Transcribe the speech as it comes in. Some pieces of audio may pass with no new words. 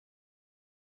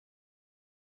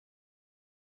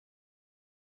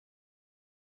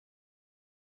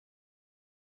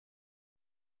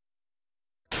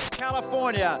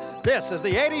California. This is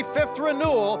the 85th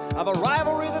renewal of a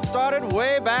rivalry that started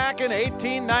way back in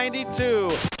 1892.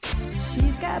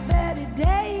 She's got Betty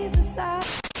Davis.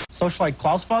 Socialite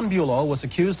Klaus von Bülow was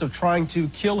accused of trying to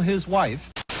kill his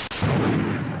wife.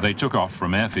 They took off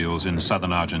from airfields in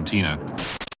southern Argentina.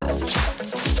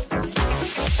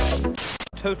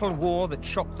 Total war that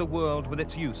shocked the world with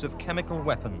its use of chemical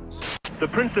weapons. The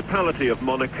Principality of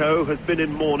Monaco has been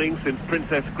in mourning since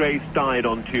Princess Grace died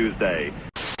on Tuesday.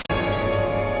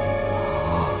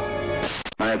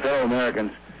 My fellow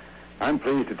Americans, I'm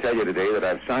pleased to tell you today that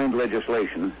I've signed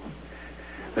legislation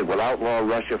that will outlaw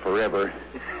Russia forever.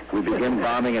 We begin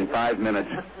bombing in 5 minutes.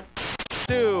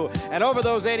 And over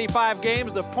those 85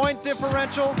 games, the point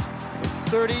differential was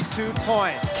 32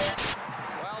 points.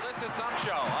 Well, this is some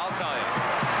show, I'll tell you.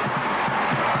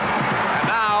 And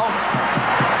now,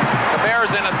 the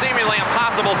Bears in a seemingly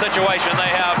impossible situation.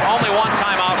 They have only one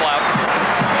timeout left.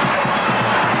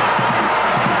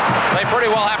 They pretty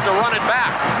well have to run it back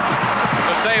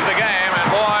to save the game. And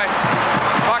boy,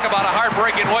 talk about a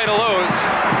heartbreaking way to lose.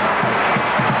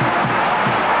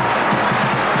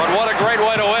 But what a great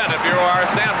way to win if you are a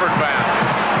Stanford fan.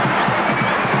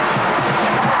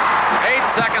 8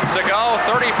 seconds to go,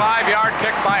 35-yard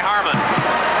kick by Harmon.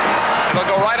 It'll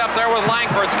go right up there with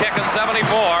Langford's kick in 74,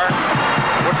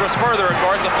 which was further, of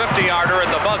course, a 50-yarder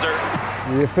at the buzzer.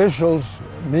 The officials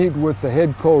meet with the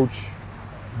head coach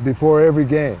before every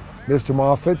game. Mr.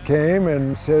 Moffitt came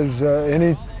and says,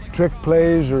 any trick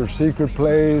plays or secret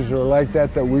plays or like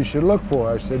that we should look for?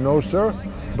 I said, no, sir,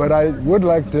 but I would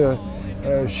like to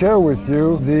share with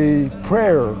you the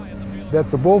prayer that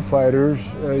the bullfighters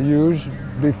use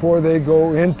before they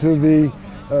go into the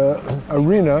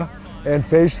arena and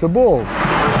face the bulls.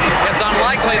 It's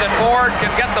unlikely that Ford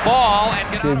can get the ball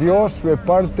and get Que Dios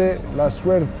reparte la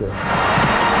suerte.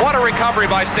 What a recovery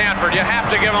by Stanford. You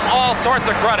have to give them all sorts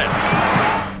of credit.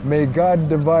 May God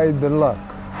divide the luck.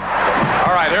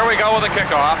 All right, here we go with the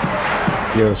kickoff.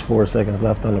 There's 4 seconds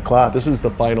left on the clock. This is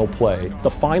the final play. The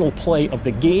final play of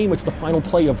the game. It's the final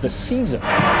play of the season.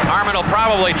 Harmon will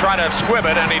probably try to squib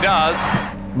it, and he does.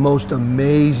 Most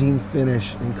amazing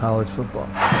finish in college football.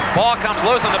 Ball comes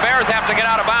loose, and the Bears have to get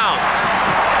out of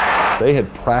bounds. They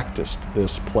had practiced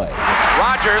this play.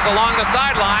 Rodgers along the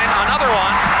sideline, another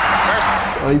one.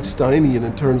 Einsteinian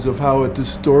in terms of how it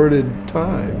distorted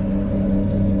time.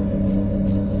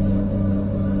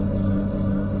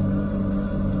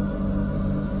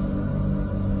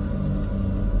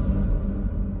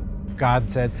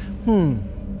 God said,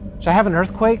 should I have an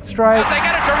earthquake strike? They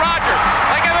get it to Rodgers.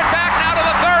 They give it back now to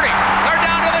the 30. They're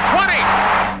down to the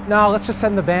 20. No, let's just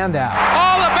send the band out.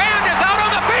 Oh, the band is out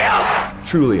on the field.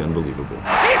 Truly unbelievable.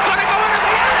 He's going to go into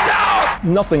the end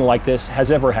zone. Nothing like this has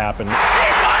ever happened. He's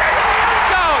going into the end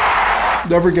zone.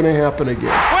 Never going to happen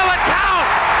again. Will it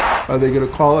count? Are they going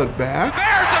to call it back? The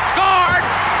Bears have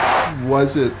scored.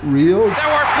 Was it real? There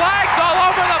were flags all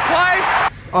over the place.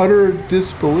 Utter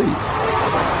disbelief.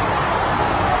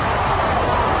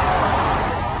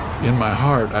 In my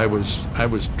heart, I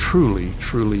was truly,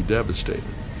 truly devastated.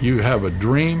 You have a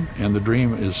dream, and the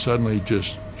dream is suddenly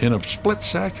just in a split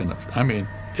second. I mean,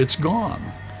 it's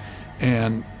gone,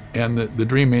 and the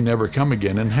dream may never come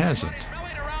again, and hasn't. The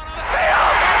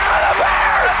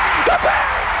Bears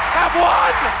have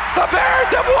won. The Bears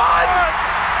have won.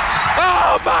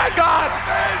 Oh my God!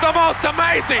 The most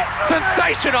amazing,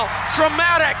 sensational,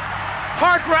 dramatic,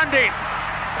 heartrending,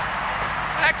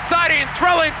 exciting,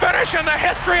 thrilling finish in the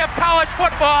history of college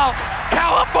football.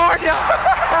 California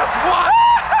has won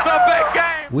the big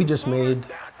game. We just made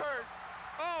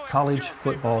college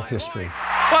football history.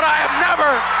 But I have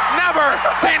never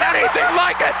seen anything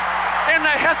like it in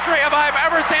the history of I've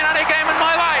ever seen any game in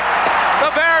my life.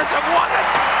 The Bears have won it.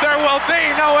 There will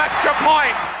be no extra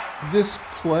point. This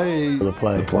play. The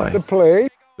play. The play. The play.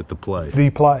 With the play. The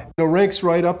play. It ranks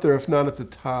right up there, if not at the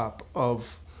top,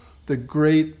 of the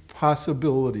great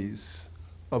possibilities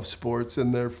of sports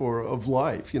and therefore of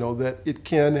life, that it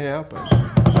can happen.